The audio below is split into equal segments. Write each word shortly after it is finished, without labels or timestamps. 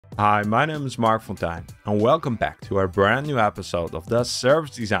Hi, my name is Marc and welcome back to our brand new episode of the Service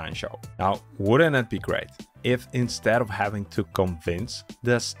Design Show. Now, wouldn't it be great if instead of having to convince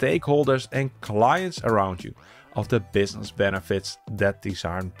the stakeholders and clients around you of the business benefits that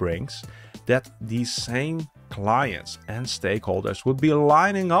design brings, that these same clients and stakeholders would be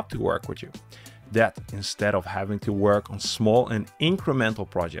lining up to work with you? That instead of having to work on small and incremental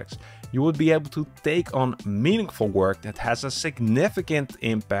projects, you would be able to take on meaningful work that has a significant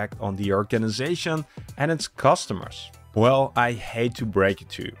impact on the organization and its customers. Well, I hate to break it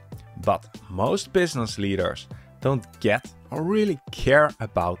to you, but most business leaders don't get or really care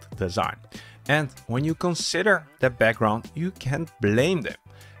about design. And when you consider their background, you can't blame them.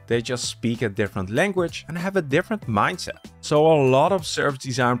 They just speak a different language and have a different mindset. So a lot of service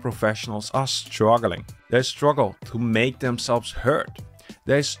design professionals are struggling. They struggle to make themselves heard.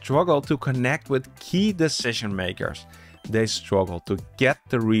 They struggle to connect with key decision makers. They struggle to get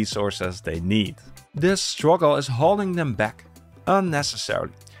the resources they need. This struggle is holding them back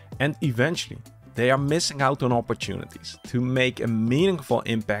unnecessarily, and eventually they are missing out on opportunities to make a meaningful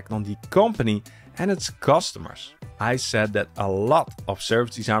impact on the company and its customers. I said that a lot of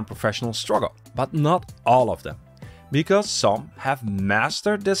service design professionals struggle, but not all of them, because some have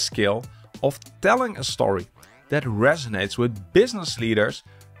mastered the skill of telling a story that resonates with business leaders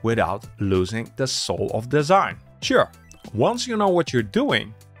without losing the soul of design. Sure, once you know what you're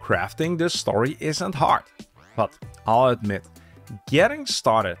doing, crafting this story isn't hard. But I'll admit, getting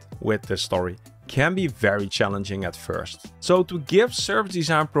started with the story can be very challenging at first. So to give service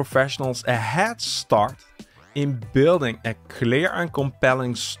design professionals a head start in building a clear and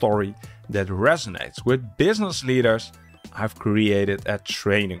compelling story that resonates with business leaders, I've created a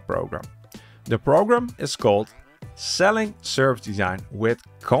training program. The program is called Selling Service Design with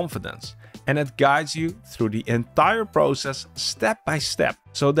Confidence, and it guides you through the entire process step by step,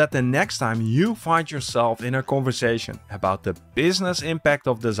 so that the next time you find yourself in a conversation about the business impact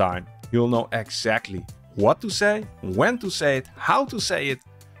of design, you'll know exactly what to say, when to say it, how to say it,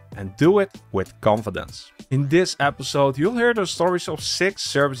 and do it with confidence. In this episode, you'll hear the stories of 6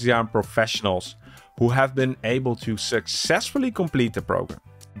 service design professionals who have been able to successfully complete the program.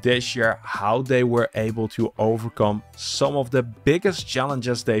 They share how they were able to overcome some of the biggest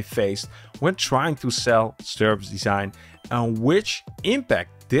challenges they faced when trying to sell service design and which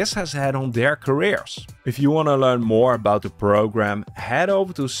impact this has had on their careers. If you want to learn more about the program, head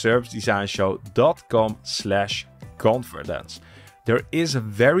over to servicedesignshow.com/confidence. There is a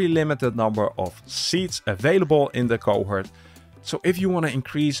very limited number of seats available in the cohort, so if you want to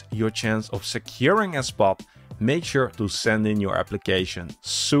increase your chance of securing a spot, make sure to send in your application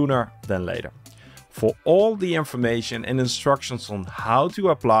sooner than later. For all the information and instructions on how to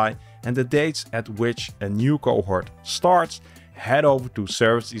apply and the dates at which a new cohort starts, head over to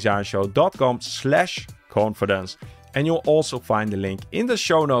servicedesignshow.com/confidence, and you'll also find the link in the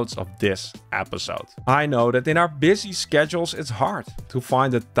show notes of this episode. I know that in our busy schedules, it's hard to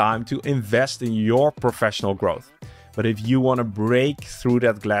find the time to invest in your professional growth. But if you want to break through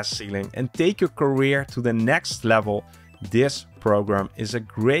that glass ceiling and take your career to the next level, this program is a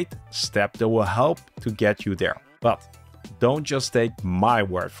great step that will help to get you there. But don't just take my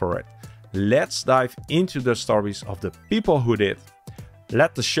word for it. Let's dive into the stories of the people who did.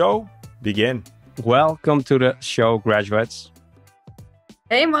 Let the show begin. Welcome to the show, graduates.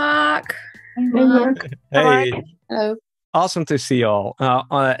 Hey, Marc. Hey, Marc. Hey. Hello. Awesome to see you all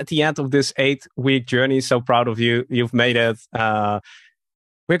at the end of this 8-week journey. So proud of you. You've made it. We're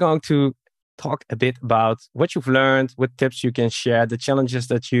going to talk a bit about what you've learned, what tips you can share, the challenges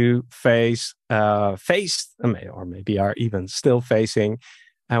that you faced, or maybe are even still facing.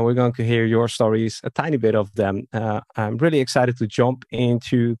 And we're going to hear your stories, a tiny bit of them. I'm really excited to jump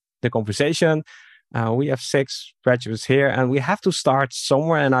into the conversation. We have 6 graduates here, and we have to start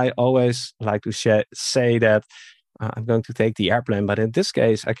somewhere. And I always like to say that I'm going to take the airplane, but in this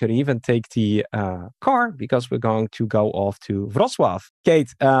case, I could even take the car because we're going to go off to Wrocław.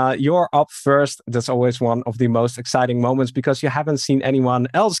 Kate, you're up first. That's always one of the most exciting moments because you haven't seen anyone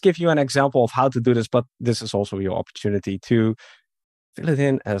else give you an example of how to do this, but this is also your opportunity to fill it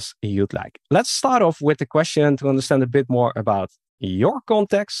in as you'd like. Let's start off with the question to understand a bit more about your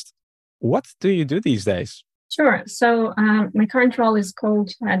context. What do you do these days? Sure. So my current role is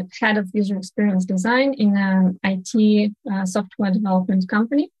called Head of User Experience Design in an IT software development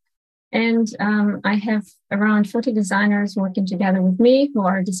company. And I have around 40 designers working together with me who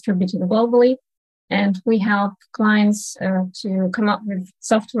are distributed globally. And we help clients to come up with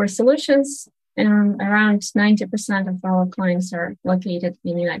software solutions. And around 90% of our clients are located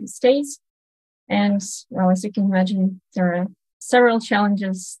in the United States. And well, as you can imagine, there are several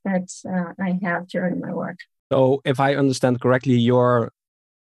challenges that I have during my work. So if I understand correctly, you're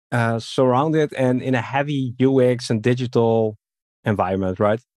surrounded and in a heavy UX and digital environment,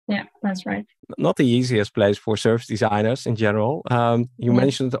 right? Yeah, that's right. Not the easiest place for service designers in general. You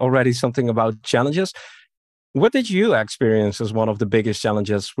mentioned already something about challenges. What did you experience as one of the biggest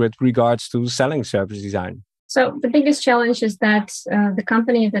challenges with regards to selling service design? So the biggest challenge is that the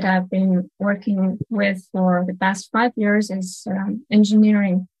company that I've been working with for the past 5 years is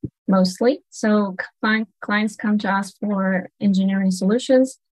engineering mostly. So clients come to us for engineering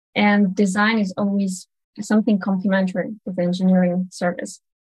solutions, and design is always something complementary with the engineering service.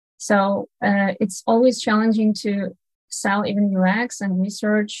 So it's always challenging to sell even UX and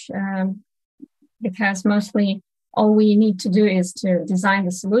research because mostly all we need to do is to design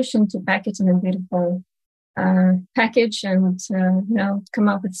the solution, to pack it in a beautiful package and come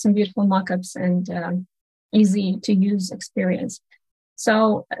up with some beautiful mockups and easy to use experience.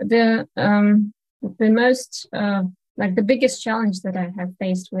 So the most the biggest challenge that I have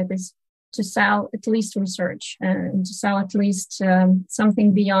faced with is to sell at least research and to sell at least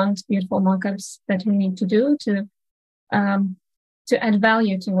something beyond beautiful mockups that we need to do to add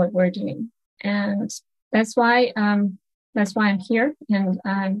value to what we're doing. And that's why I'm here, and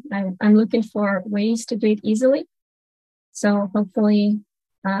I'm looking for ways to do it easily. So hopefully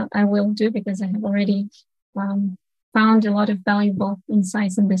I will do, because I have already found a lot of valuable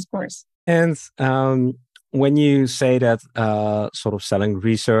insights in this course. And when you say that sort of selling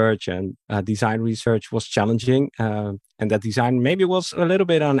research and design research was challenging, and that design maybe was a little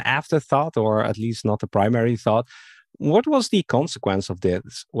bit an afterthought, or at least not the primary thought, what was the consequence of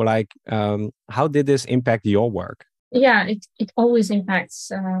this? Or how did this impact your work? Yeah, it always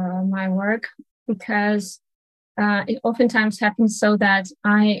impacts my work, because it oftentimes happens so that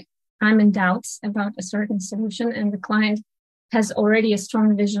I'm in doubt about a certain solution, and the client has already a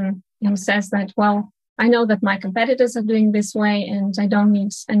strong vision and says that, well, I know that my competitors are doing this way, and I don't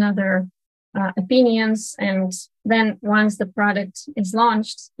need another opinions. And then once the product is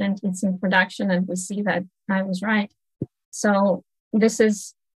launched and it's in production, and we see that I was right. So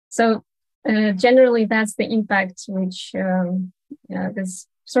generally that's the impact which this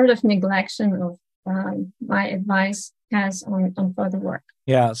sort of neglection of my advice has on further work.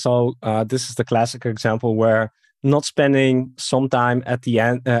 Yeah, so this is the classic example where not spending some time at the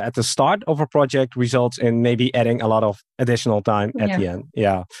end, at the start of a project, results in maybe adding a lot of additional time at the end.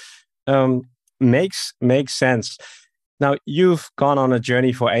 Yeah, makes sense. Now, you've gone on a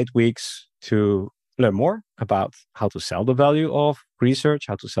journey for 8 weeks to learn more about how to sell the value of research,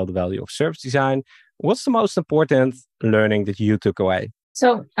 how to sell the value of service design. What's the most important learning that you took away?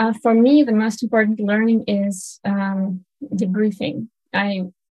 So for me, the most important learning is debriefing.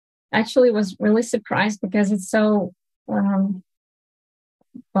 I actually was really surprised, because it's so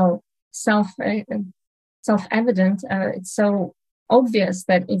self-evident. It's so obvious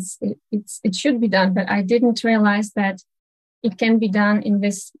that it should be done, but I didn't realize that it can be done in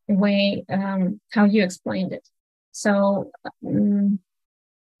this way, how you explained it. So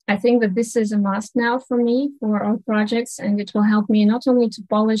I think that this is a must now for me for all projects, and it will help me not only to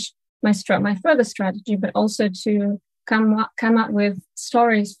polish my further strategy, but also to come up with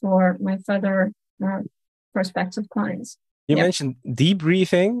stories for my further prospective clients. You mentioned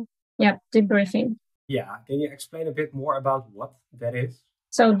debriefing. Yeah, debriefing. Yeah, can you explain a bit more about what that is?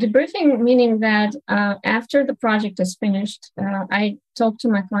 So debriefing, meaning that after the project is finished, I talk to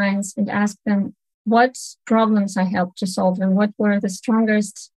my clients and ask them what problems I helped to solve, and what were the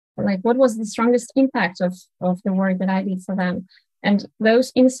strongest, what was the strongest impact of the work that I did for them. And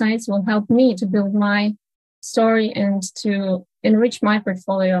those insights will help me to build my story and to enrich my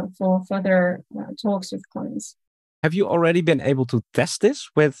portfolio for further talks with clients. Have you already been able to test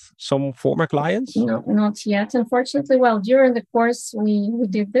this with some former clients? No, not yet, unfortunately. Well, during the course, we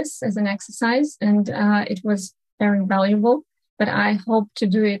did this as an exercise, and it was very valuable. But I hope to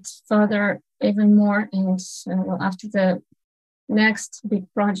do it further even more. And after the next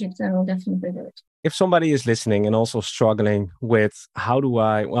big project, I will definitely do it. If somebody is listening and also struggling with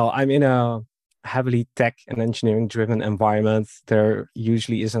I'm in a heavily tech and engineering driven environment, there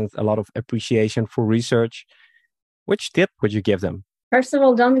usually isn't a lot of appreciation for research. Which tip would you give them? First of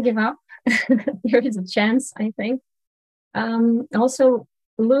all, don't give up. There is a chance, I think. Also,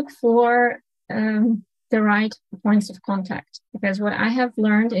 look for the right points of contact, because what I have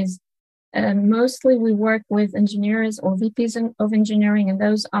learned is mostly we work with engineers or VPs of engineering, and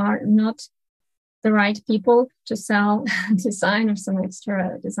those are not the right people to sell design or some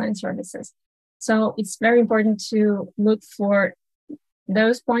extra design services. So it's very important to look for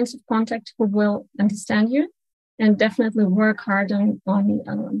those points of contact who will understand you and definitely work hard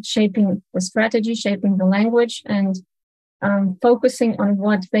on shaping the strategy, shaping the language, and focusing on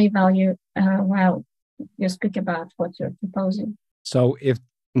what they value while you speak about what you're proposing. So if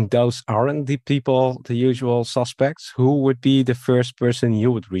those aren't the people, the usual suspects, who would be the first person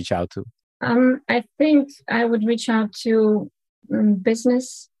you would reach out to? I think I would reach out to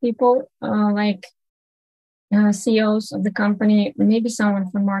business people, like CEOs of the company, maybe someone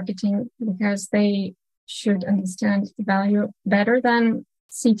from marketing, because they should understand the value better than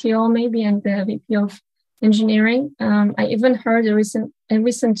CTO maybe and the VP of engineering. I even heard a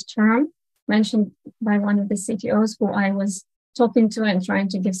recent term mentioned by one of the CTOs who I was talking to and trying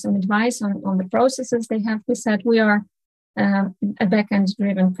to give some advice on the processes they have. He said, we are a back-end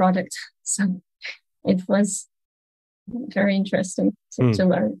driven product. So it was very interesting to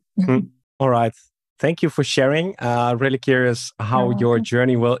learn. All right. Thank you for sharing. Really curious how your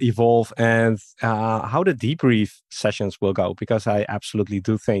journey will evolve and how the debrief sessions will go, because I absolutely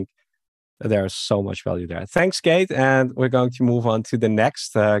do think there's so much value there. Thanks, Kate. And we're going to move on to the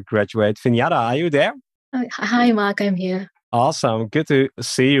next graduate. Vinatha, are you there? Hi, Marc. I'm here. Awesome. Good to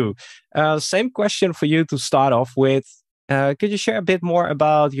see you. Same question for you to start off with. Could you share a bit more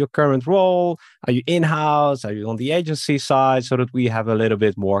about your current role? Are you in-house? Are you on the agency side, so that we have a little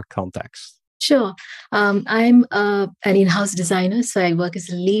bit more context? Sure. I'm an in-house designer, so I work as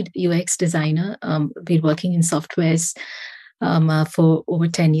a lead UX designer. Been working in softwares for over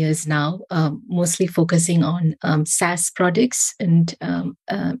 10 years now, mostly focusing on SaaS products. And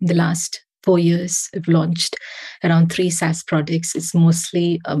the last 4 years, I've launched around 3 SaaS products. It's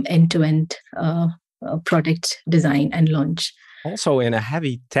mostly end-to-end product design and launch. Also in a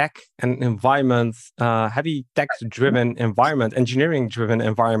heavy tech and environment, heavy tech-driven environment, engineering-driven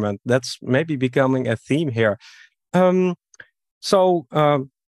environment, that's maybe becoming a theme here.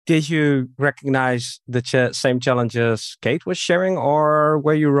 Did you recognize the same challenges Kate was sharing, or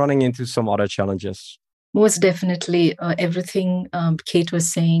were you running into some other challenges? Most definitely, everything Kate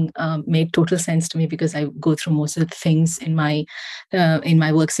was saying made total sense to me, because I go through most of the things in my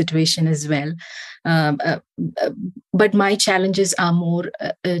work situation as well. But my challenges are more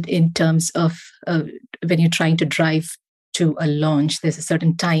in terms of when you're trying to drive to a launch, there's a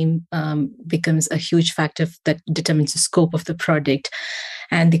certain time becomes a huge factor that determines the scope of the product.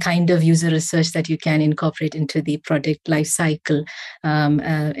 And the kind of user research that you can incorporate into the product life cycle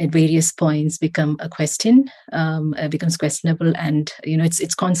at various points becomes questionable. And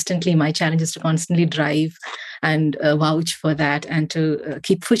it's constantly, my challenge is to constantly drive and vouch for that, and to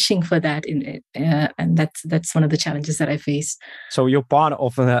keep pushing for that. And that's one of the challenges that I face. So you're part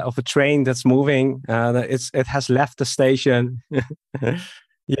of a train that's moving. It has left the station.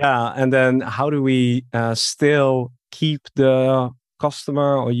 Yeah, and then how do we still keep the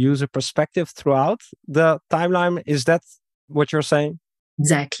customer or user perspective throughout the timeline? Is that what you're saying?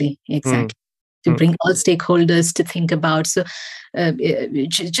 Exactly. To bring all stakeholders to think about. So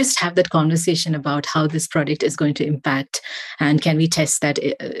just have that conversation about how this product is going to impact, and can we test that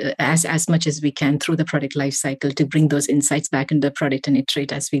as much as we can through the product life cycle to bring those insights back into the product and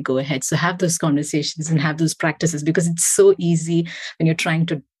iterate as we go ahead. So have those conversations and have those practices, because it's so easy when you're trying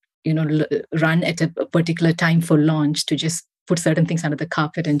to run at a particular time for launch to just put certain things under the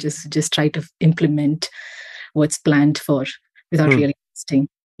carpet and just try to implement what's planned for without really testing.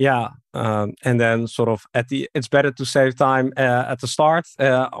 Yeah, and then sort of it's better to save time at the start,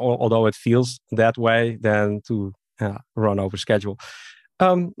 although it feels that way, than to run over schedule.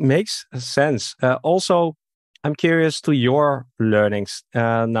 Makes sense. Also, I'm curious to your learnings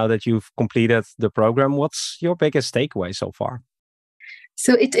now that you've completed the program. What's your biggest takeaway so far?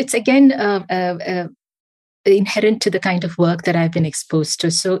 So it's again inherent to the kind of work that I've been exposed to.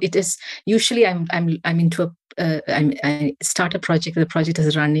 So it is usually I start a project, the project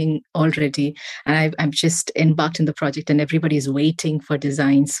is running already, and I'm just embarked in the project, and everybody is waiting for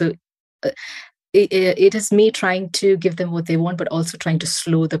design. So it is me trying to give them what they want, but also trying to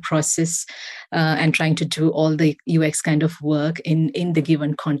slow the process and trying to do all the UX kind of work in the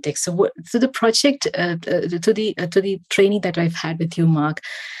given context. So the project, to the training that I've had with you, Marc,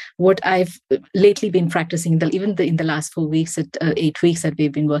 what I've lately been practicing, in the last 4 weeks, 8 weeks that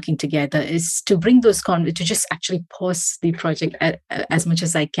we've been working together, is to bring those to just actually pause the project as much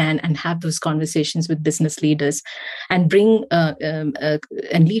as I can and have those conversations with business leaders, and bring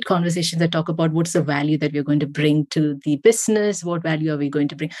and lead conversations that talk about what's the value that we're going to bring to the business, what value are we going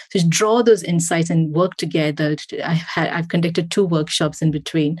to bring. So just draw those insights and work together. I've conducted 2 workshops in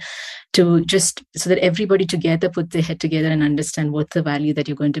between, to just so that everybody together put their head together and understand what the value that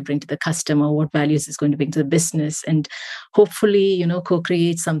you're going to bring bring to the customer, what values it's going to bring to the business, and hopefully,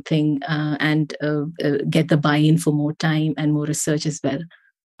 co-create something and get the buy-in for more time and more research as well.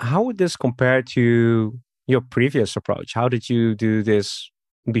 How would this compare to your previous approach? How did you do this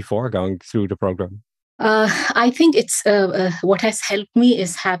before going through the program? I think it's what has helped me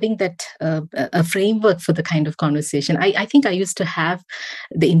is having that a framework for the kind of conversation. I think I used to have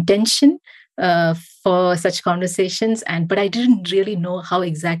the intention for such conversations, but I didn't really know how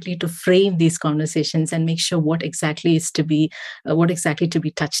exactly to frame these conversations and make sure what exactly to be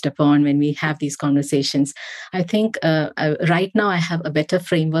touched upon when we have these conversations. I think right now I have a better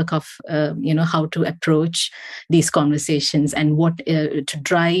framework of how to approach these conversations and what to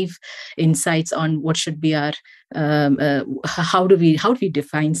drive insights on what should be our how do we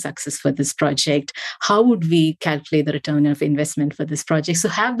define success for this project? How would we calculate the return of investment for this project? So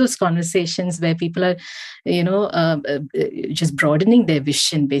have those conversations where people are, just broadening their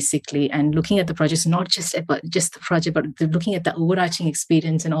vision basically, and looking at the projects, not just about just the project, but looking at the overarching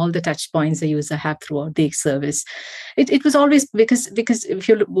experience and all the touch points the user have throughout the service. It was always because if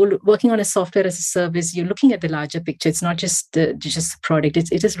you're working on a software as a service, you're looking at the larger picture. It's not just the product.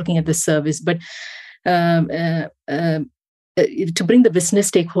 It is looking at the service, but to bring the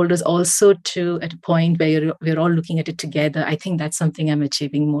business stakeholders also to at a point where we're all looking at it together. I think that's something I'm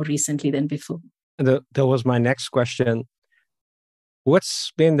achieving more recently than before. That was my next question.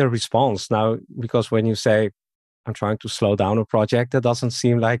 What's been the response now? Because when you say, I'm trying to slow down a project, that doesn't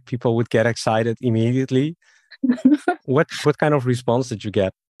seem like people would get excited immediately. What kind of response did you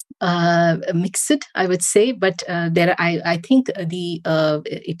get? Mixed, I would say, but I think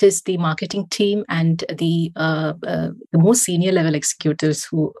it is the marketing team and the more senior level executives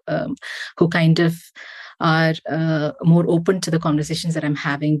who kind of are more open to the conversations that I'm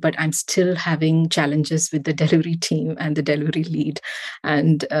having, but I'm still having challenges with the delivery team and the delivery lead,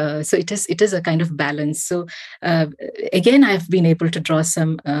 and so it is a kind of balance. So again, I've been able to draw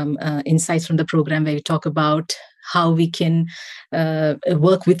some insights from the program where we talk about how we can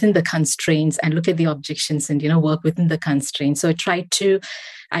work within the constraints and look at the objections and work within the constraints. So I try to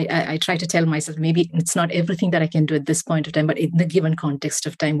tell myself, maybe it's not everything that I can do at this point of time, but in the given context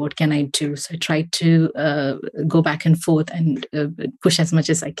of time, what can I do? So I try to go back and forth and push as much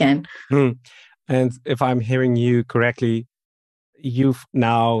as I can. And if I'm hearing you correctly, you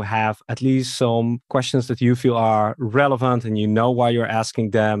now have at least some questions that you feel are relevant, and you know why you're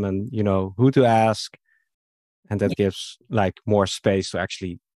asking them, and you know who to ask. And that gives like more space to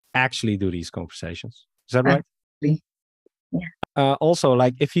actually do these conversations. Is that right? Absolutely. Yeah. Also,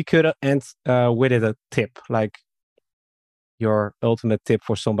 like if you could end with it a tip, like your ultimate tip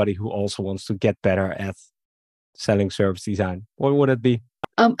for somebody who also wants to get better at selling service design, what would it be?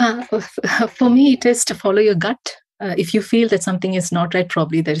 For me, it is to follow your gut. If you feel that something is not right,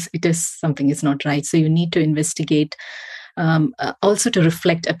 probably something is not right. So you need to investigate. Also to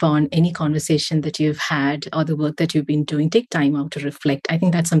reflect upon any conversation that you've had or the work that you've been doing. Take time out to reflect. I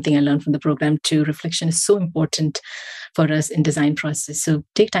think that's something I learned from the program too. Reflection is so important for us in design process. So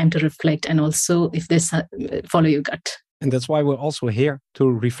take time to reflect, and also if there's follow your gut. And that's why we're also here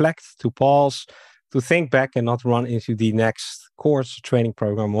to reflect, to pause, to think back, and not run into the next course, training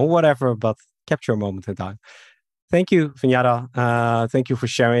program, or whatever, but capture a moment in time. Thank you, Vinatha. Thank you for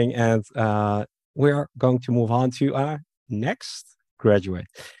sharing. And we're going to move on to our next graduate,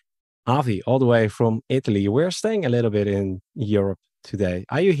 Avi, all the way from Italy. We're staying a little bit in Europe today.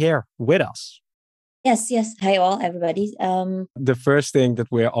 Are you here with us? Yes. Hi all, everybody. The first thing that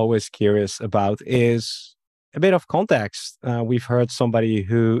we're always curious about is a bit of context. We've heard somebody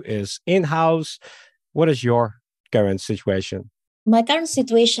who is in-house. What is your current situation? My current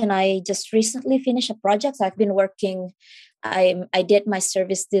situation, I just recently finished a project. So I've been working. I did my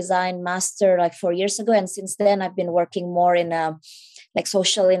service design master like 4 years ago, and since then I've been working more in a like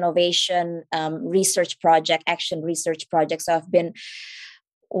social innovation research project, action research project. So I've been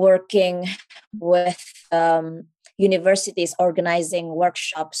working with universities, organizing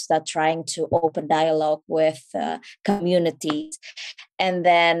workshops that trying to open dialogue with communities. And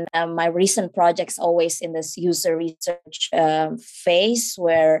then my recent projects always in this user research phase,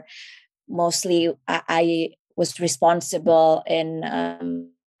 where mostly I was responsible in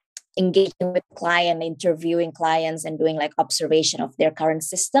engaging with client, interviewing clients, and doing like observation of their current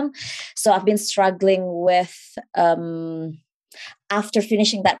system. So I've been struggling with after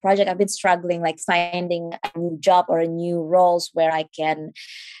finishing that project, I've been struggling like finding a new job or a new roles where I can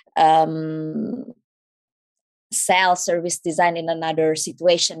sell service design in another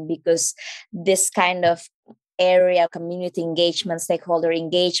situation, because this kind of area, community engagement, stakeholder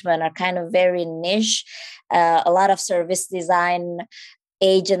engagement, are kind of very niche. A lot of service design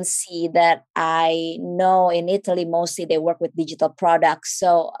agency that I know in Italy, mostly they work with digital products.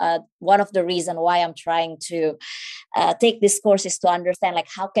 So one of the reasons why I'm trying to take this course is to understand like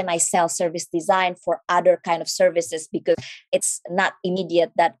how can I sell service design for other kind of services, because it's not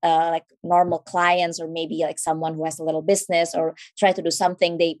immediate that like normal clients or maybe like someone who has a little business or try to do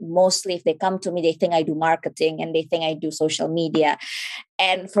something, they mostly, if they come to me, they think I do marketing and they think I do social media.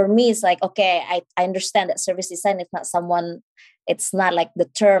 And for me, it's like, okay, I understand that service design is not someone, it's not like the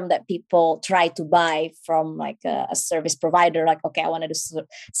term that people try to buy from like a service provider. Like, okay, I want to do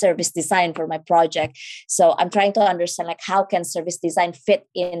service design for my project. So I'm trying to understand like how can service design fit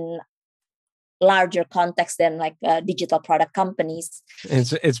in larger context than like digital product companies.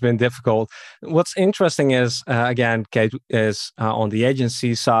 It's been difficult. What's interesting is again, Kate is on the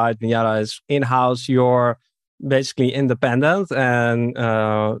agency side, Vinatha is in-house. You're basically independent and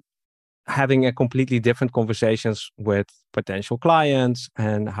having a completely different conversations with potential clients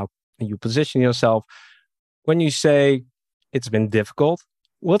and how you position yourself. When you say it's been difficult,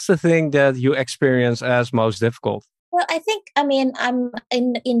 what's the thing that you experience as most difficult? Well, I mean, I'm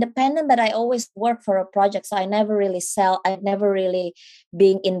independent, but I always work for a project. So I never really sell. I've never really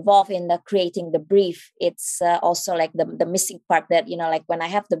been involved in the creating the brief. It's also like the missing part that, you know, like when I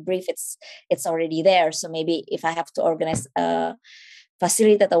have the brief, it's already there. So maybe if I have to organize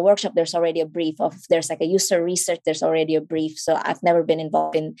facilitate a workshop, there's already a brief. Of if there's like a user research, there's already a brief. So I've never been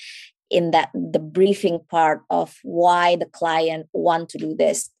involved in that, the briefing part of why the client want to do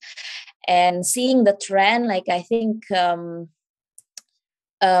this. And seeing the trend, like I think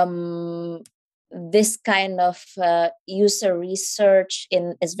this kind of user research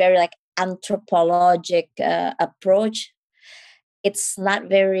is very like anthropologic approach. It's not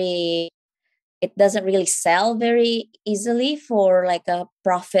very, it doesn't really sell very easily for like a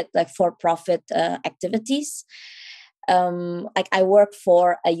profit, like for profit activities. Like I work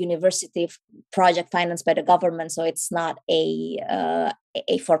for a university project financed by the government, so it's not a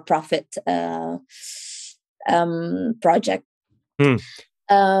for-profit project.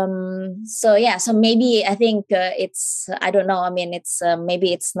 So yeah, so maybe I think it's, I don't know. I mean, it's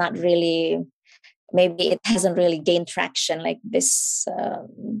maybe it's not really, maybe it hasn't really gained traction like this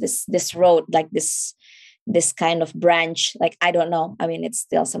road, like this kind of branch. Like I don't know. I mean, it's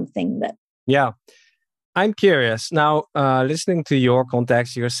still something that. Yeah. I'm curious now, listening to your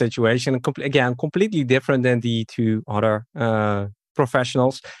context, your situation, again, completely different than the two other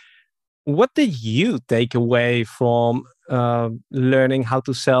professionals. What did you take away from learning how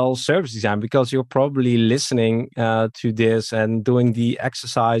to sell service design? Because you're probably listening to this and doing the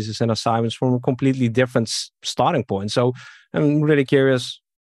exercises and assignments from a completely different starting point. So I'm really curious,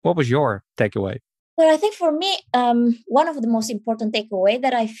 what was your takeaway? Well, I think for me, one of the most important takeaway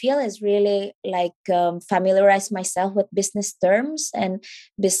that I feel is really like familiarize myself with business terms and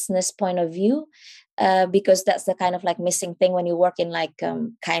business point of view, because that's the kind of like missing thing when you work in like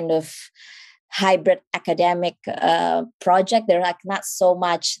kind of hybrid academic project. There are like not so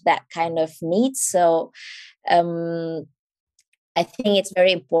much that kind of needs. So I think it's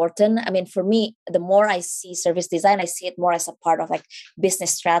very important. I mean, for me, the more I see service design, I see it more as a part of like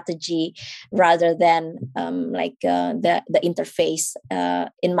business strategy rather than the interface,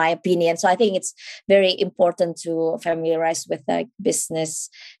 in my opinion. So I think it's very important to familiarize with like business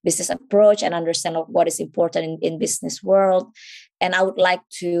approach and understand what is important in business world. And I would like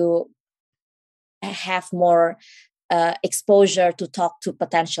to have more exposure to talk to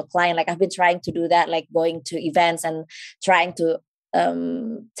potential client. Like I've been trying to do that, like going to events and trying to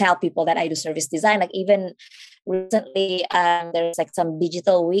tell people that I do service design. Like even recently, there's like some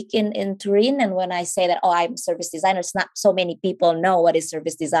digital week in Turin, and when I say that, oh, I'm a service designer, it's not so many people know what is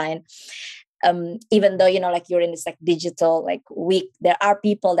service design. Even though, you know, like you're in this like digital like week, there are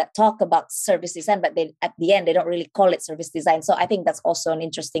people that talk about service design, but they at the end they don't really call it service design. So I think that's also an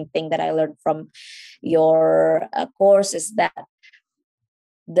interesting thing that I learned from your course, is that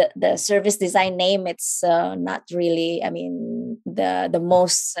the service design name, it's not really, I mean, the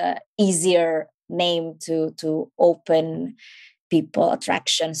most easier name to open people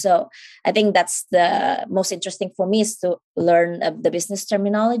attraction. So I think that's the most interesting for me, is to learn the business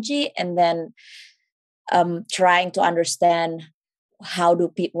terminology and then trying to understand how do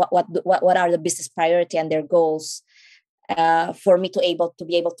people what are the business priority and their goals, for me to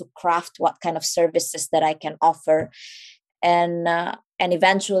be able to craft what kind of services that I can offer, and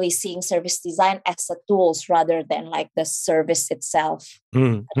eventually seeing service design as a tools rather than like the service itself. I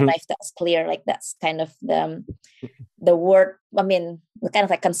don't know if that's clear. Like that's kind of the word, I mean, the kind of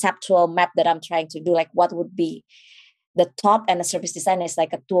like conceptual map that I'm trying to do, like what would be the top, and a service design is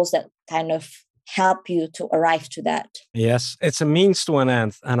like a tools that kind of help you to arrive to that. Yes, it's a means to an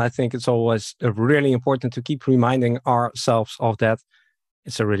end. And I think it's always really important to keep reminding ourselves of that.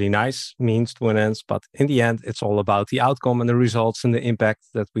 It's a really nice means to an end, but in the end, it's all about the outcome and the results and the impact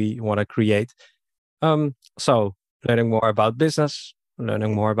that we want to create. So learning more about business,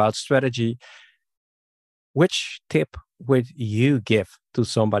 learning more about strategy. Which tip would you give to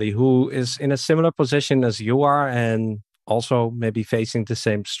somebody who is in a similar position as you are and also maybe facing the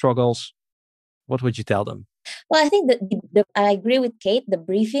same struggles? What would you tell them? Well, I think that I agree with Kate.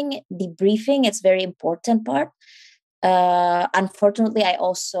 Debriefing, it's very important part. Unfortunately, I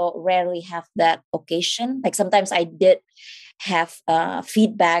also rarely have that occasion. Like sometimes I did have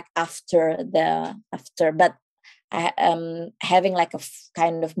feedback after, but having like a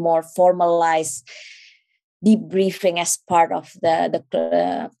kind of more formalized debriefing as part of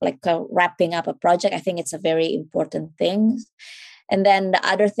wrapping up a project, I think it's a very important thing. And then the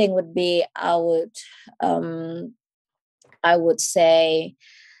other thing would be I would say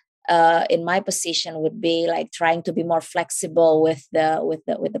in my position would be like trying to be more flexible with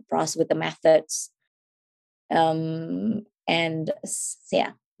the process, with the methods, and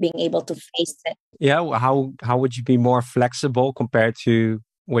being able to face it. Yeah, how would you be more flexible compared to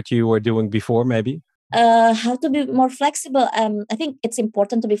what you were doing before, maybe? How to be more flexible? I think it's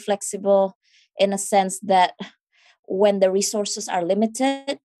important to be flexible in a sense that when the resources are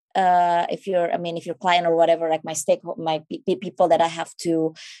limited, if your client or whatever, like my stakeholder, my people that I have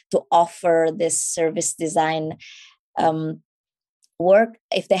to offer this service design work,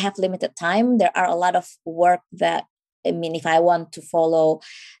 if they have limited time, there are a lot of work that, if I want to follow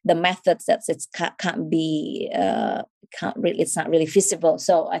the methods, it's not really feasible.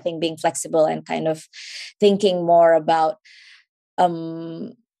 So I think being flexible and kind of thinking more about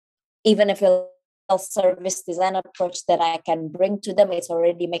even if a service design approach that I can bring to them, it's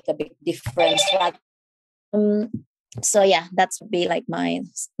already make a big difference. Like, so yeah, that's would be like my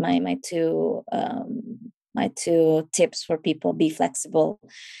two tips for people: be flexible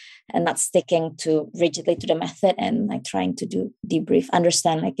and not sticking rigidly to the method, and like trying to do debrief,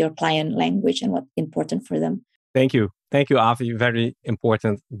 understand like your client language and what's important for them. Thank you, Avi. Very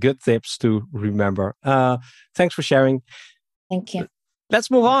important, good tips to remember. Thanks for sharing. Thank you. Let's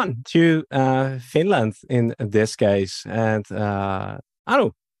move on to Finland in this case. And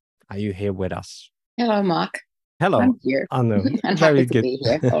Anu, are you here with us? Hello, Marc. Hello. I'm here. Anu. I'm Very happy to good. be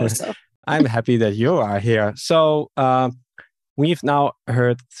here also. I'm happy that you are here. So we've now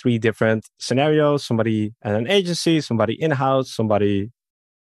heard 3 different scenarios: somebody at an agency, somebody in-house, somebody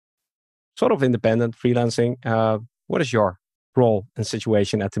sort of independent, freelancing. What is your role and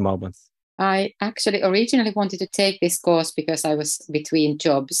situation at the moment? I actually originally wanted to take this course because I was between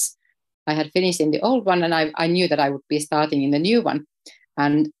jobs. I had finished in the old one and I knew that I would be starting in the new one.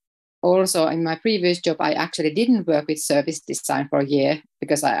 And also in my previous job, I actually didn't work with service design for a year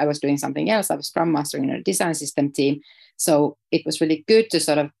because I was doing something else. I was Scrum Master in a design system team. So it was really good to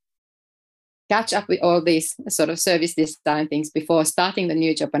sort of catch up with all these sort of service design things before starting the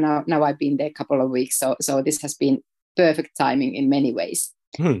new job. And now I've been there a couple of weeks. So this has been perfect timing in many ways.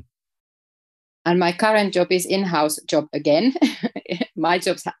 And my current job is in-house job again. My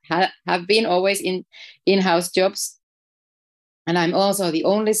jobs have been always in-house jobs. And I'm also the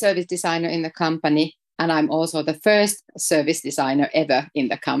only service designer in the company. And I'm also the first service designer ever in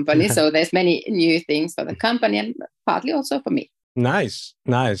the company. So there's many new things for the company and partly also for me. Nice.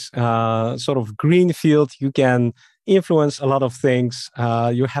 Sort of greenfield. You can influence a lot of things.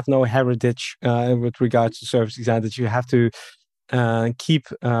 You have no heritage with regards to service design that you have to keep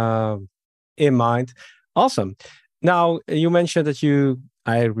in mind. Awesome. Now, you mentioned that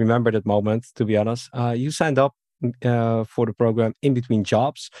I remember that moment, to be honest. You signed up for the program in between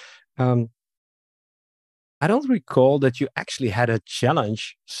jobs. I don't recall that you actually had a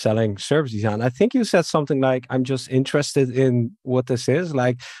challenge selling service design. I think you said something like, I'm just interested in what this is.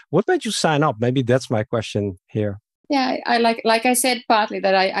 Like, what made you sign up? Maybe that's my question here. Yeah, I like I said, partly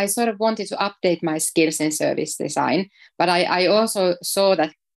that I sort of wanted to update my skills in service design, but I also saw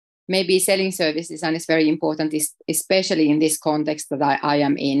that maybe selling service design is very important, especially in this context that I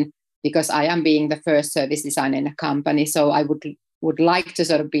am in, because I am being the first service designer in a company. So I would like to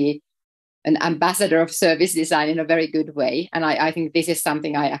sort of be an ambassador of service design in a very good way. And I think this is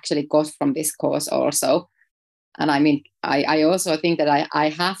something I actually got from this course also. And I mean, I also think that I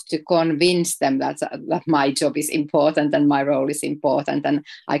have to convince them that my job is important and my role is important and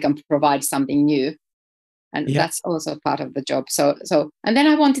I can provide something new. And that's also part of the job. So, and then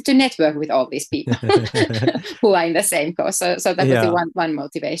I wanted to network with all these people who are in the same course. So that was the one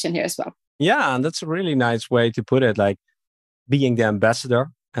motivation here as well. Yeah, and that's a really nice way to put it. Like being the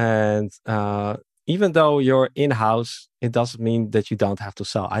ambassador And even though you're in-house, it doesn't mean that you don't have to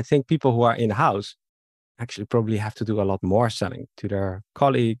sell. I think people who are in-house actually probably have to do a lot more selling to their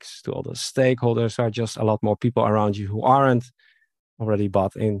colleagues, to all the stakeholders. There are just a lot more people around you who aren't already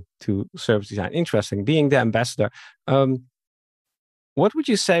bought into service design. Interesting. Being the ambassador, what would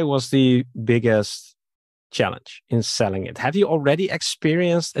you say was the biggest challenge in selling it? Have you already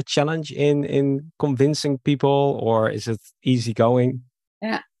experienced a challenge in convincing people, or is it easygoing?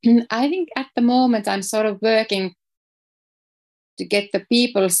 Yeah, I think at the moment I'm sort of working to get the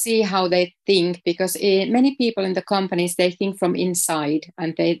people see how they think, because many people in the companies, they think from inside,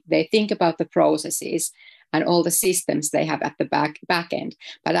 and they think about the processes and all the systems they have at the back end.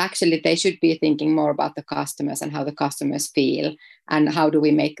 But actually they should be thinking more about the customers and how the customers feel, and how do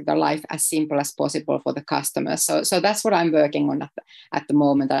we make the life as simple as possible for the customers. So that's what I'm working on at the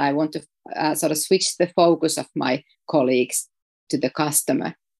moment. And I want to sort of switch the focus of my colleagues to the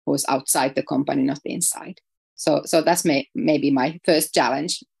customer who's outside the company, not inside. So that's maybe my first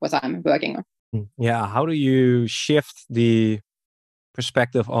challenge, what I'm working on. Yeah. How do you shift the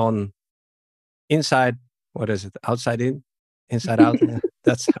perspective on inside? What is it? Outside in? Inside out?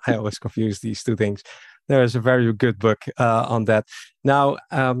 That's, I always confuse these two things. There is a very good book on that. Now,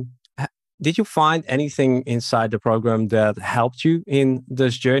 did you find anything inside the program that helped you in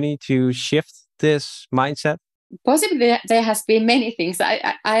this journey to shift this mindset? Possibly there has been many things.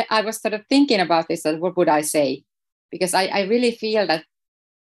 I was sort of thinking about this, that what would I say? Because I really feel that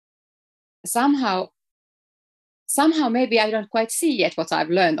somehow maybe I don't quite see yet what I've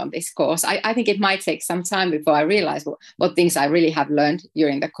learned on this course. I think it might take some time before I realize what things I really have learned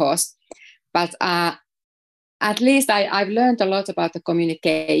during the course. But at least I've learned a lot about the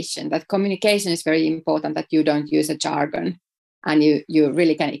communication, that communication is very important, that you don't use a jargon, and you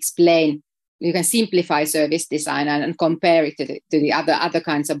really can explain. You can simplify service design and compare it to the other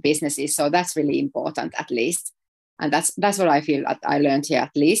kinds of businesses. So that's really important, at least. And that's what I feel that I learned here,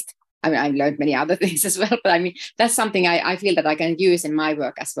 at least. I mean, I've learned many other things as well, but I mean, that's something I feel that I can use in my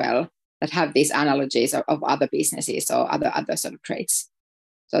work as well, that have these analogies of other businesses or other sort of traits.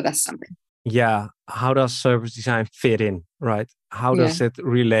 So that's something. Yeah. How does service design fit in, right? How does it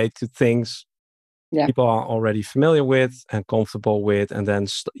relate to things people are already familiar with and comfortable with, and then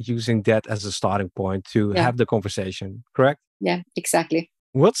using that as a starting point to have the conversation, correct? Yeah, exactly.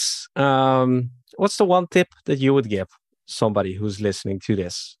 What's the one tip that you would give somebody who's listening to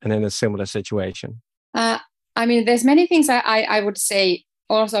this and in a similar situation? I mean, there's many things I would say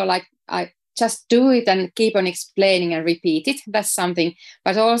also, like I just do it and keep on explaining and repeat it. That's something.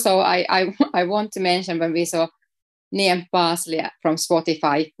 But also I want to mention, when we saw Niamh Parsley from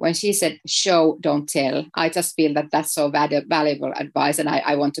Spotify, when she said, show, don't tell. I just feel that that's so valuable advice, and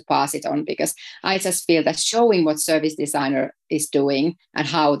I want to pass it on, because I just feel that showing what service designer is doing and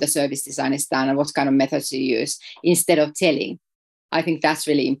how the service design is done and what kind of methods you use instead of telling, I think that's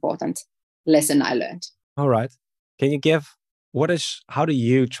really important lesson I learned. All right. Can you give, how do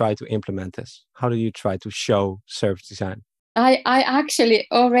you try to implement this? How do you try to show service design? I actually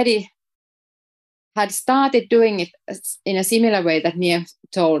already had started doing it in a similar way that Niamh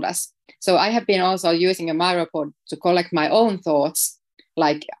told us. So I have been also using a Miro board to collect my own thoughts.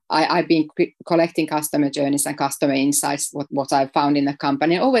 Like I've been collecting customer journeys and customer insights, what I've found in the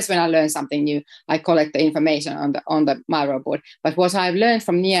company. And always when I learn something new, I collect the information on the Miro board. But what I've learned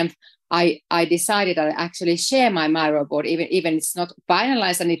from Niamh, I decided that I actually share my Miro board, even it's not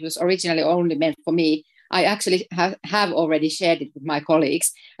finalized and it was originally only meant for me. I actually have already shared it with my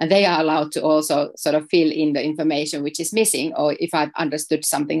colleagues, and they are allowed to also sort of fill in the information which is missing, or if I've understood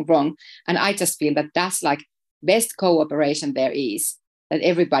something wrong. And I just feel that that's like best cooperation there is, that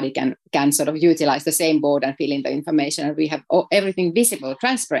everybody can sort of utilize the same board and fill in the information, and we have everything visible,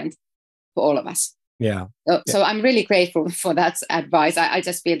 transparent for all of us. Yeah. So I'm really grateful for that advice. I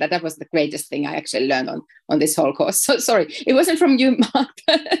just feel that was the greatest thing I actually learned on this whole course. So sorry, it wasn't from you, Marc,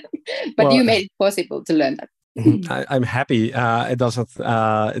 but you made it possible to learn that. I'm happy. It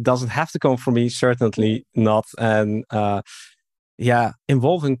doesn't have to come from me, certainly not. And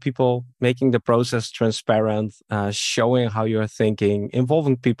involving people, making the process transparent, showing how you're thinking,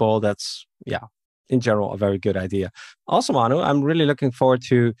 involving people. That's in general a very good idea. Also, Manu, I'm really looking forward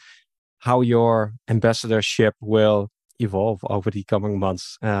to how your ambassadorship will evolve over the coming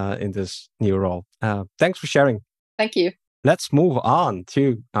months in this new role. Thanks for sharing. Thank you. Let's move on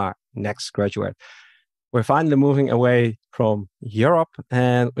to our next graduate. We're finally moving away from Europe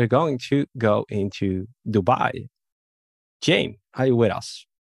and we're going to go into Dubai. Jane, are you with us?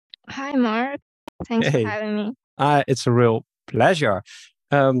 Hi, Marc. Thanks for having me. It's a real pleasure.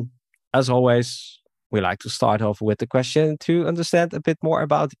 As always, we like to start off with the question to understand a bit more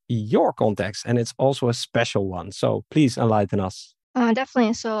about your context. And it's also a special one. So please enlighten us.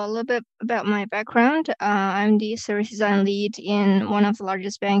 Definitely. So a little bit about my background. I'm the service design lead in one of the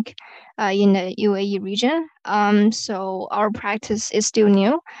largest bank in the UAE region. So our practice is still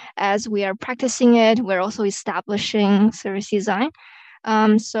new. As we are practicing it, we're also establishing service design.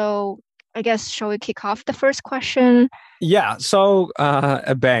 So I guess, shall we kick off the first question? Yeah, so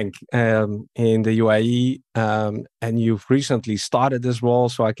a bank in the UAE, and you've recently started this role,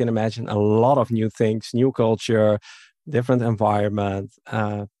 so I can imagine a lot of new things, new culture, different environment.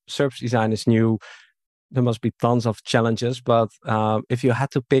 Service design is new. There must be tons of challenges, but if you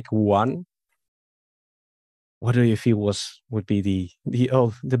had to pick one, what do you feel would be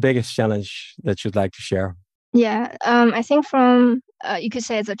the biggest challenge that you'd like to share? Yeah, I think from you could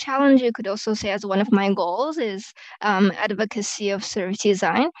say as a challenge, you could also say as one of my goals is advocacy of service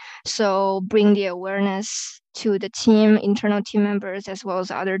design. So bring the awareness to the team, internal team members, as well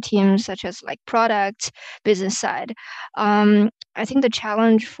as other teams such as like product, business side. I think the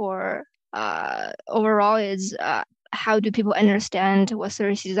challenge for overall is how do people understand what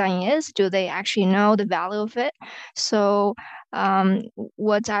service design is? Do they actually know the value of it? So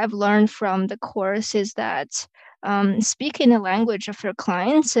what I've learned from the course is that speak in the language of your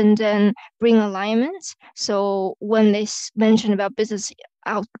clients and then bring alignment. So when they mention about business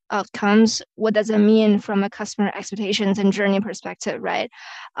outcomes, what does it mean from a customer expectations and journey perspective, right?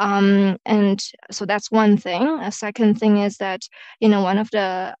 And so that's one thing. A second thing is that, one of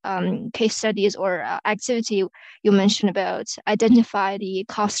the case studies or activity you mentioned about identify the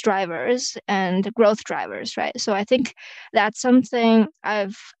cost drivers and growth drivers, right? So I think that's something I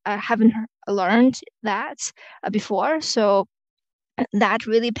haven't learned that before. So that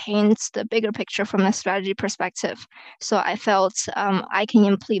really paints the bigger picture from a strategy perspective. So I felt I can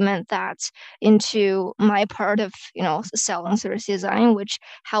implement that into my part of, selling service design, which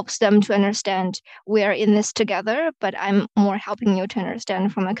helps them to understand we're in this together, but I'm more helping you to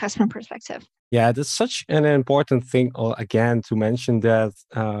understand from a customer perspective. Yeah, that's such an important thing, again, to mention that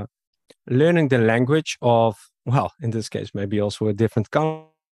learning the language of, well, in this case, maybe also a different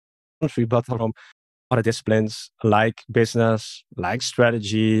country, but from other disciplines like business, like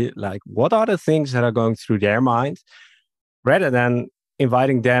strategy, like what are the things that are going through their mind, rather than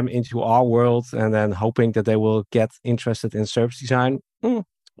inviting them into our world and then hoping that they will get interested in service design.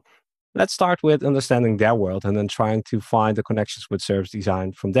 Let's start with understanding their world and then trying to find the connections with service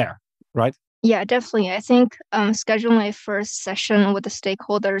design from there, right? Yeah, definitely. I think scheduling my first session with the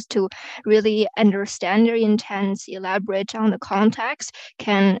stakeholders to really understand their intents, elaborate on the context,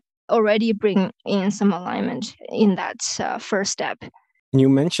 can already bring in some alignment in that first step. You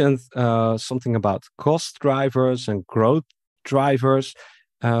mentioned something about cost drivers and growth drivers.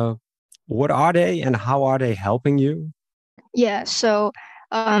 What are they and how are they helping you? Yeah, so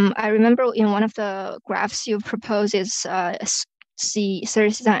I remember in one of the graphs you proposed is see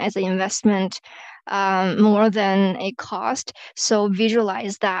service design as an investment more than a cost. So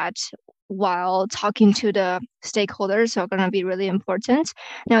visualize that while talking to the stakeholders are going to be really important.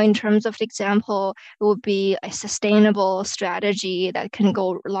 Now, in terms of the example, it would be a sustainable strategy that can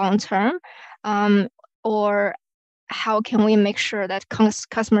go long term, or how can we make sure that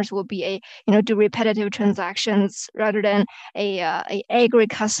customers will be do repetitive transactions rather than a angry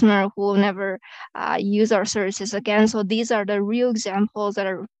customer who will never use our services again. So these are the real examples that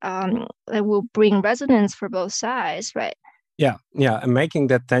are that will bring resonance for both sides, right? Yeah, and making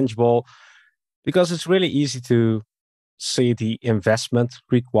that tangible, because it's really easy to see the investment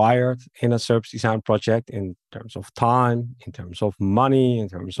required in a service design project in terms of time, in terms of money, in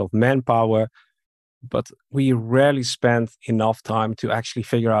terms of manpower. But we rarely spend enough time to actually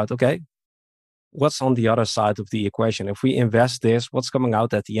figure out, okay, what's on the other side of the equation? If we invest this, what's coming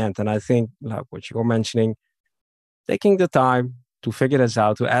out at the end? And I think, like what you're mentioning, taking the time to figure this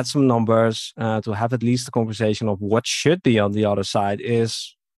out, to add some numbers, to have at least a conversation of what should be on the other side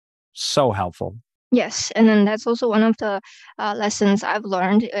is so helpful. Yes, and then that's also one of the lessons I've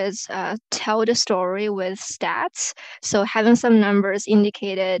learned is tell the story with stats. So having some numbers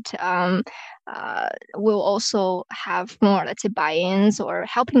indicated will also have more, let's say, buy-ins or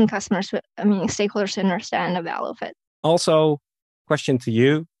helping customers, stakeholders to understand the value of it. Also, question to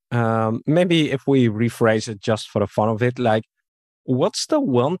you, maybe if we rephrase it just for the fun of it, like what's the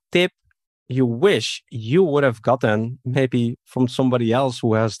one tip you wish you would have gotten maybe from somebody else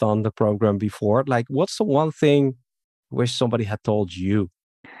who has done the program before? Like, what's the one thing you wish somebody had told you?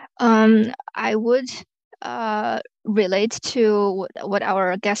 I would relate to what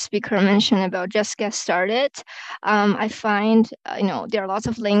our guest speaker mentioned about just get started. I find there are lots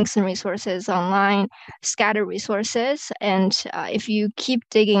of links and resources online, scattered resources, and if you keep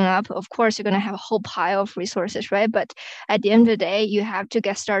digging up, of course you're going to have a whole pile of resources, right? But at the end of the day, you have to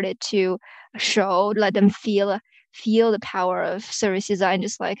get started to let them feel the power of service design,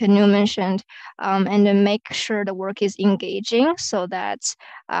 just like Anu mentioned, and then make sure the work is engaging so that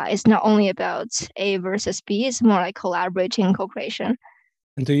it's not only about A versus B, it's more like collaborating, co-creation.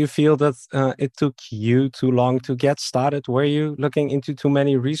 And do you feel that it took you too long to get started? Were you looking into too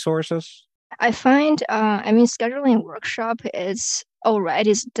many resources? I find, scheduling a workshop is all right.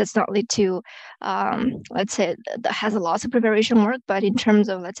 It does not lead to, let's say, that has a lot of preparation work. But in terms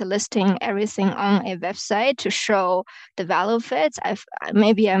of, let's say, listing everything on a website to show the value of it,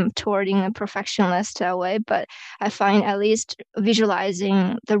 maybe I'm towarding a perfectionist way, but I find at least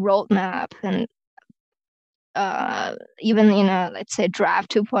visualizing the roadmap and even in a, let's say,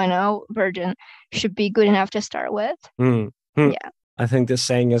 draft 2.0 version should be good enough to start with. Yeah. I think the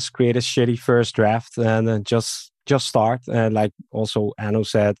saying is create a shitty first draft and then just start. And like also Anu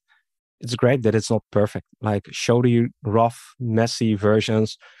said, it's great that it's not perfect. Like show the rough, messy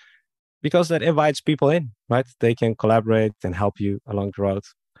versions because that invites people in, right? They can collaborate and help you along the road.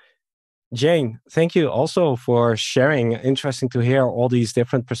 Jane, thank you also for sharing. Interesting to hear all these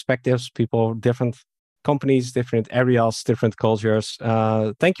different perspectives, people, different companies, different areas, different cultures.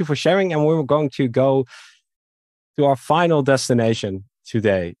 Thank you for sharing. And we're going to go to our final destination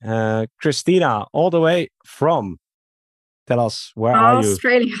today. Christina, all the way from, tell us, where are you?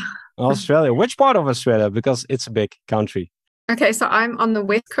 Australia. Australia. Which part of Australia? Because it's a big country. Okay, so I'm on the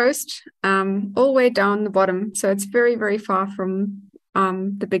west coast, all the way down the bottom. So it's very, very far from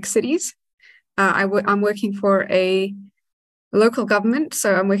the big cities. I'm working for a local government.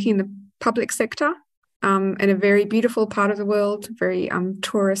 So I'm working in the public sector in a very beautiful part of the world, very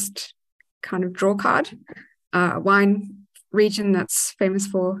tourist kind of draw card. Wine region that's famous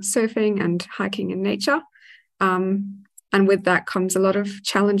for surfing and hiking in nature. And with that comes a lot of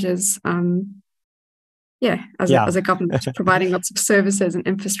challenges, as a government, providing lots of services and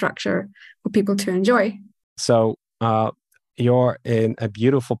infrastructure for people to enjoy. So you're in a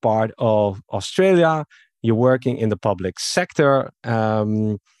beautiful part of Australia. You're working in the public sector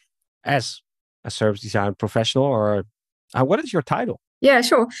as a service design professional, or what is your title? Yeah,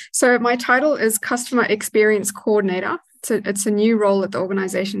 sure. So my title is Customer Experience Coordinator. So it's a new role at the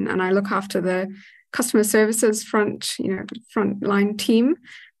organization, and I look after the customer services frontline team,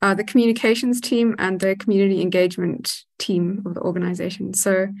 the communications team, and the community engagement team of the organization.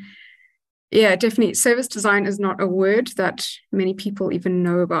 So yeah, definitely service design is not a word that many people even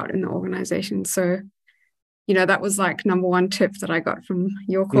know about in the organization. So, that was like number one tip that I got from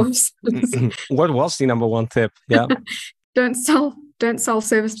your course. What was the number one tip? Yeah. Don't sell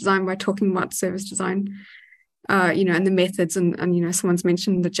service design by talking about service design, and the methods and someone's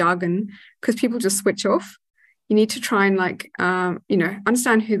mentioned the jargon, because people just switch off. You need to try and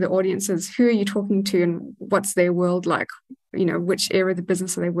understand who the audience is, who are you talking to, and what's their world like, which area of the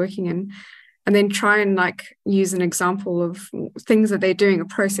business are they working in, and then try and use an example of things that they're doing, a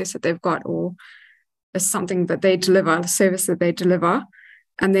process that they've got, or something that they deliver, the service that they deliver,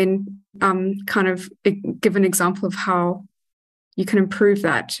 and then kind of give an example of how you can improve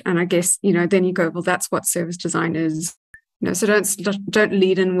that. And I guess, then you go, well, that's what service design is. So don't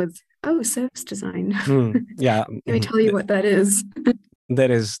lead in with, service design. Yeah. Let me tell you what that is.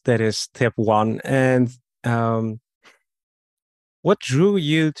 That is tip one. And what drew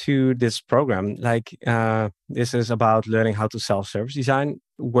you to this program? This is about learning how to sell service design.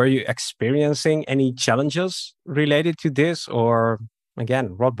 Were you experiencing any challenges related to this, or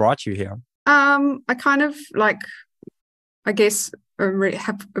again, what brought you here? I kind of I guess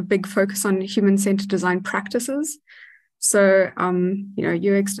have a big focus on human-centered design practices. So,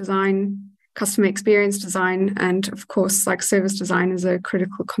 UX design, customer experience design, and of course, service design is a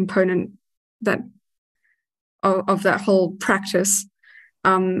critical component of that whole practice.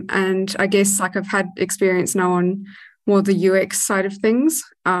 And I guess I've had experience now on more the UX side of things.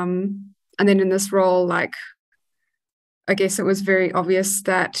 And then in this role, I guess it was very obvious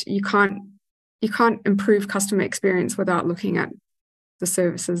that you can't improve customer experience without looking at the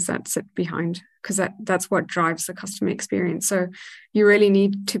services that sit behind, because that's what drives the customer experience. So you really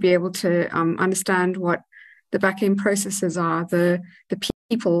need to be able to understand what the back-end processes are, the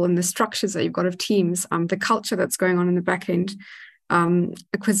people and the structures that you've got of teams, the culture that's going on in the back end,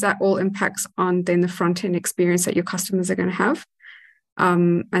 because that all impacts on then the front-end experience that your customers are going to have.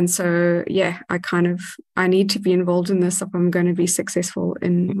 And so, yeah, I need to be involved in this if I'm going to be successful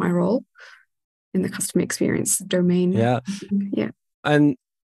in my role. in the customer experience domain. Yeah. Yeah. And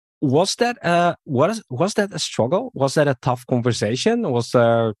was that was that a struggle? Was that a tough conversation? Was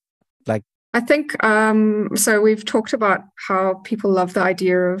there like, I think so we've talked about how people love the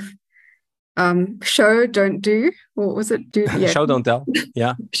idea of show, don't do. What was it? Do, yeah. Show, don't tell.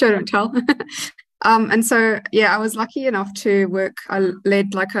 Yeah. Show, don't tell. And so, yeah, I was lucky enough to work. I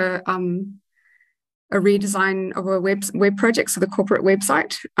led like a redesign of a web project, so the corporate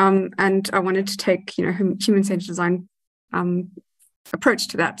website. And I wanted to take, human-centered design approach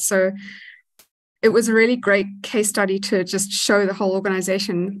to that. So it was a really great case study to just show the whole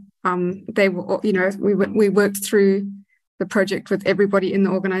organization. They were, we worked through the project with everybody in the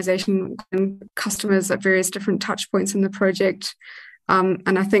organization and customers at various different touch points in the project.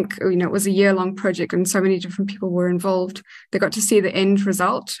 And I think, it was a year-long project and so many different people were involved. They got to see the end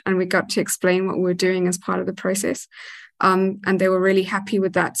result and we got to explain what we were doing as part of the process. And they were really happy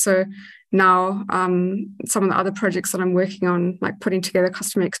with that. So now some of the other projects that I'm working on, like putting together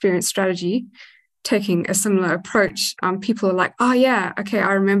customer experience strategy, taking a similar approach, people are like, oh yeah, okay,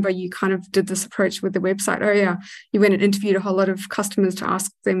 I remember you kind of did this approach with the website. Oh yeah, you went and interviewed a whole lot of customers to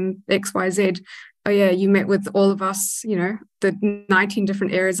ask them X, Y, Z. Oh yeah, you met with all of us, the 19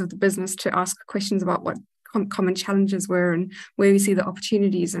 different areas of the business to ask questions about what common challenges were and where we see the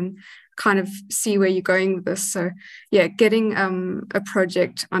opportunities and kind of see where you're going with this. So yeah, getting a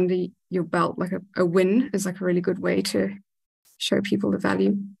project under your belt, like a win, is like a really good way to show people the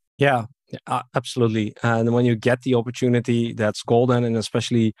value. Yeah, absolutely. And when you get the opportunity, that's golden. And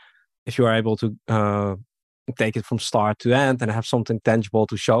especially if you are able to take it from start to end and have something tangible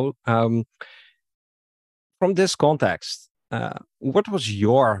to show. From this context, what was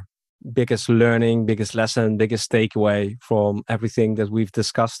your biggest learning, biggest lesson, biggest takeaway from everything that we've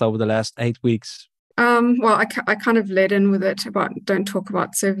discussed over the last 8 weeks? Well, I kind of led in with it about don't talk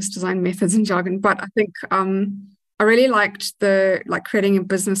about service design methods and jargon, but I think I really liked creating a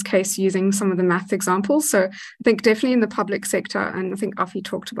business case using some of the math examples. So I think definitely in the public sector, and I think Afi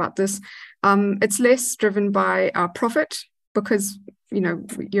talked about this, it's less driven by profit because,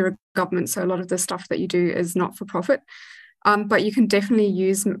 you're a government, so a lot of the stuff that you do is not for profit. But you can definitely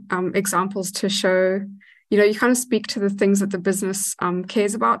use examples to show, you kind of speak to the things that the business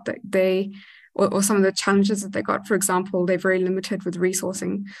cares about, that they, or some of the challenges that they got. For example, they're very limited with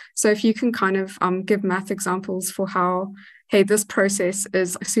resourcing. So if you can kind of give math examples for how, hey, this process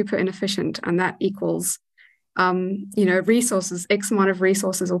is super inefficient and that equals, resources, X amount of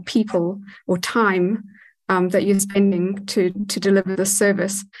resources or people or time that you're spending to deliver this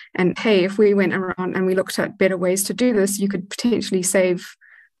service. And hey, if we went around and we looked at better ways to do this, you could potentially save,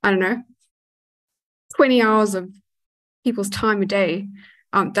 20 hours of people's time a day.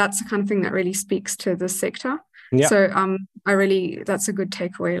 That's the kind of thing that really speaks to the sector. Yeah. So that's a good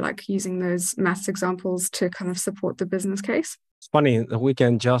takeaway, like using those maths examples to kind of support the business case. It's funny that we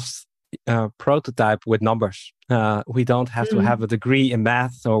can just prototype with numbers. We don't have to have a degree in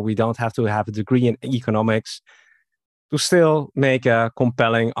math, or we don't have to have a degree in economics to still make a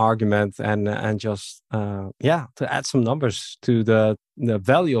compelling argument and just to add some numbers to the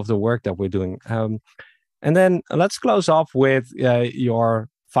value of the work that we're doing. And then let's close off with your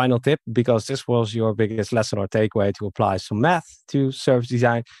final tip, because this was your biggest lesson or takeaway, to apply some math to service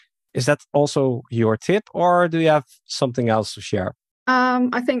design. Is that also your tip, or do you have something else to share?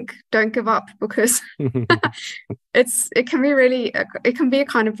 I think don't give up, because it can be a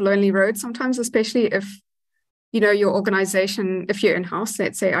kind of lonely road sometimes, especially if your organization, if you're in-house,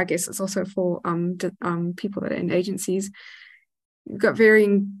 let's say. I guess it's also for people that are in agencies. You've got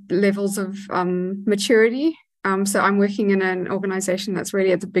varying levels of maturity. So I'm working in an organization that's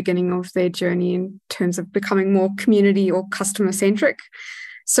really at the beginning of their journey in terms of becoming more community or customer centric.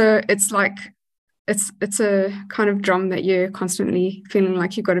 So it's like it's a kind of drum that you're constantly feeling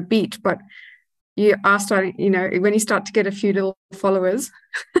like you've got to beat, but you are starting, when you start to get a few little followers,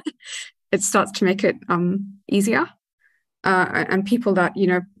 it starts to make it easier. And people that,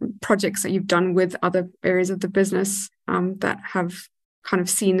 projects that you've done with other areas of the business that have kind of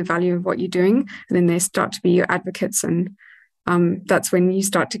seen the value of what you're doing, and then they start to be your advocates. And that's when you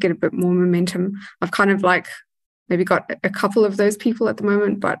start to get a bit more momentum. I've kind of maybe got a couple of those people at the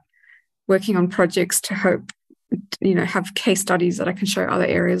moment, but working on projects to hope, have case studies that I can show other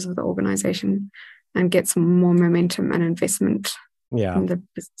areas of the organization and get some more momentum and investment in the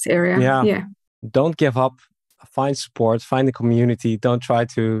business area. Yeah. Don't give up. Find support, find a community. Don't try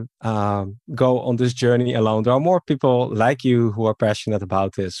to go on this journey alone. There are more people like you who are passionate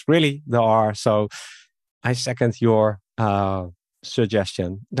about this. Really, there are. So I second your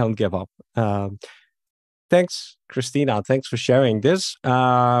suggestion. Don't give up. Thanks, Christina. Thanks for sharing. This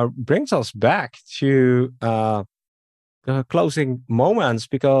brings us back to the closing moments,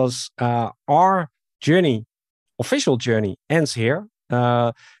 because our official journey ends here.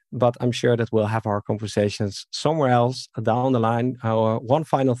 But I'm sure that we'll have our conversations somewhere else down the line. One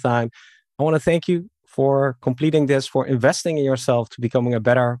final time, I want to thank you for completing this, for investing in yourself to becoming a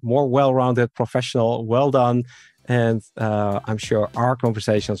better, more well-rounded professional. Well done. And I'm sure our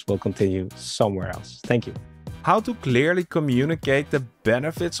conversations will continue somewhere else. Thank you. How to clearly communicate the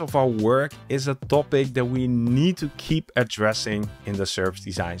benefits of our work is a topic that we need to keep addressing in the service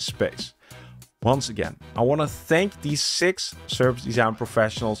design space. Once again, I want to thank these 6 service design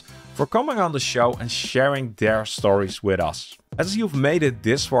professionals for coming on the show and sharing their stories with us. As you've made it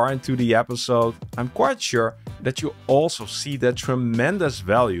this far into the episode, I'm quite sure that you also see the tremendous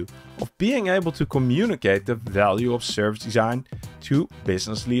value of being able to communicate the value of service design to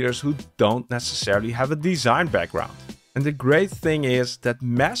business leaders who don't necessarily have a design background. And the great thing is that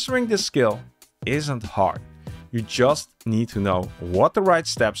mastering this skill isn't hard. You just need to know what the right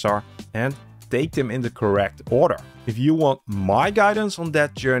steps are and take them in the correct order. If you want my guidance on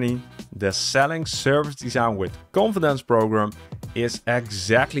that journey, the Selling Service Design with Confidence program is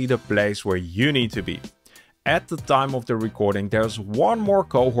exactly the place where you need to be. At the time of the recording, there's one more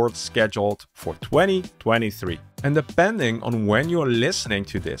cohort scheduled for 2023. And depending on when you're listening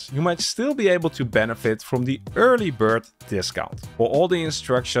to this, you might still be able to benefit from the early bird discount. For all the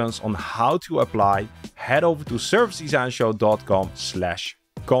instructions on how to apply, head over to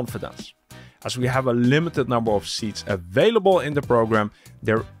servicedesignshow.com/confidence. As we have a limited number of seats available in the program,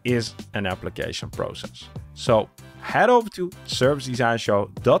 there is an application process. So head over to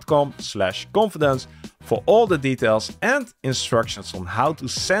servicedesignshow.com/confidence for all the details and instructions on how to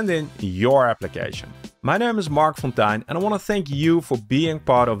send in your application. My name is Marc Fonteijn, and I want to thank you for being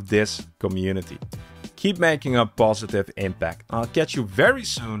part of this community. Keep making a positive impact. I'll catch you very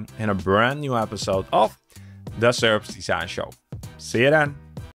soon in a brand new episode of The Service Design Show. See you then.